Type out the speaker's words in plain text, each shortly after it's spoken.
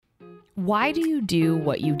Why do you do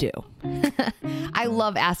what you do? I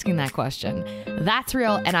love asking that question. That's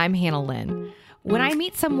real, and I'm Hannah Lynn. When I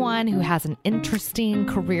meet someone who has an interesting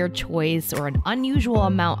career choice or an unusual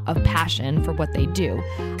amount of passion for what they do,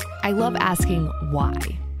 I love asking why.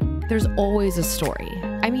 There's always a story.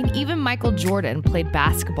 I mean, even Michael Jordan played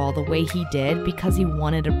basketball the way he did because he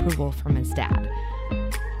wanted approval from his dad.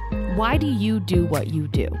 Why do you do what you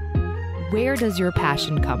do? Where does your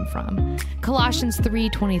passion come from? Colossians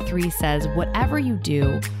 3:23 says, whatever you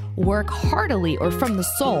do, work heartily or from the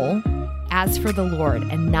soul as for the Lord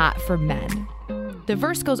and not for men. The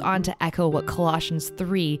verse goes on to echo what Colossians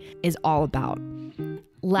 3 is all about.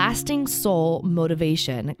 Lasting soul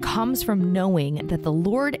motivation comes from knowing that the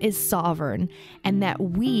Lord is sovereign and that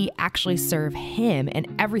we actually serve Him in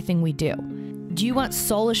everything we do. Do you want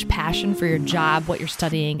soulish passion for your job, what you're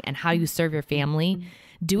studying, and how you serve your family?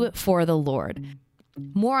 Do it for the Lord.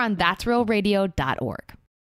 More on that'srealradio.org.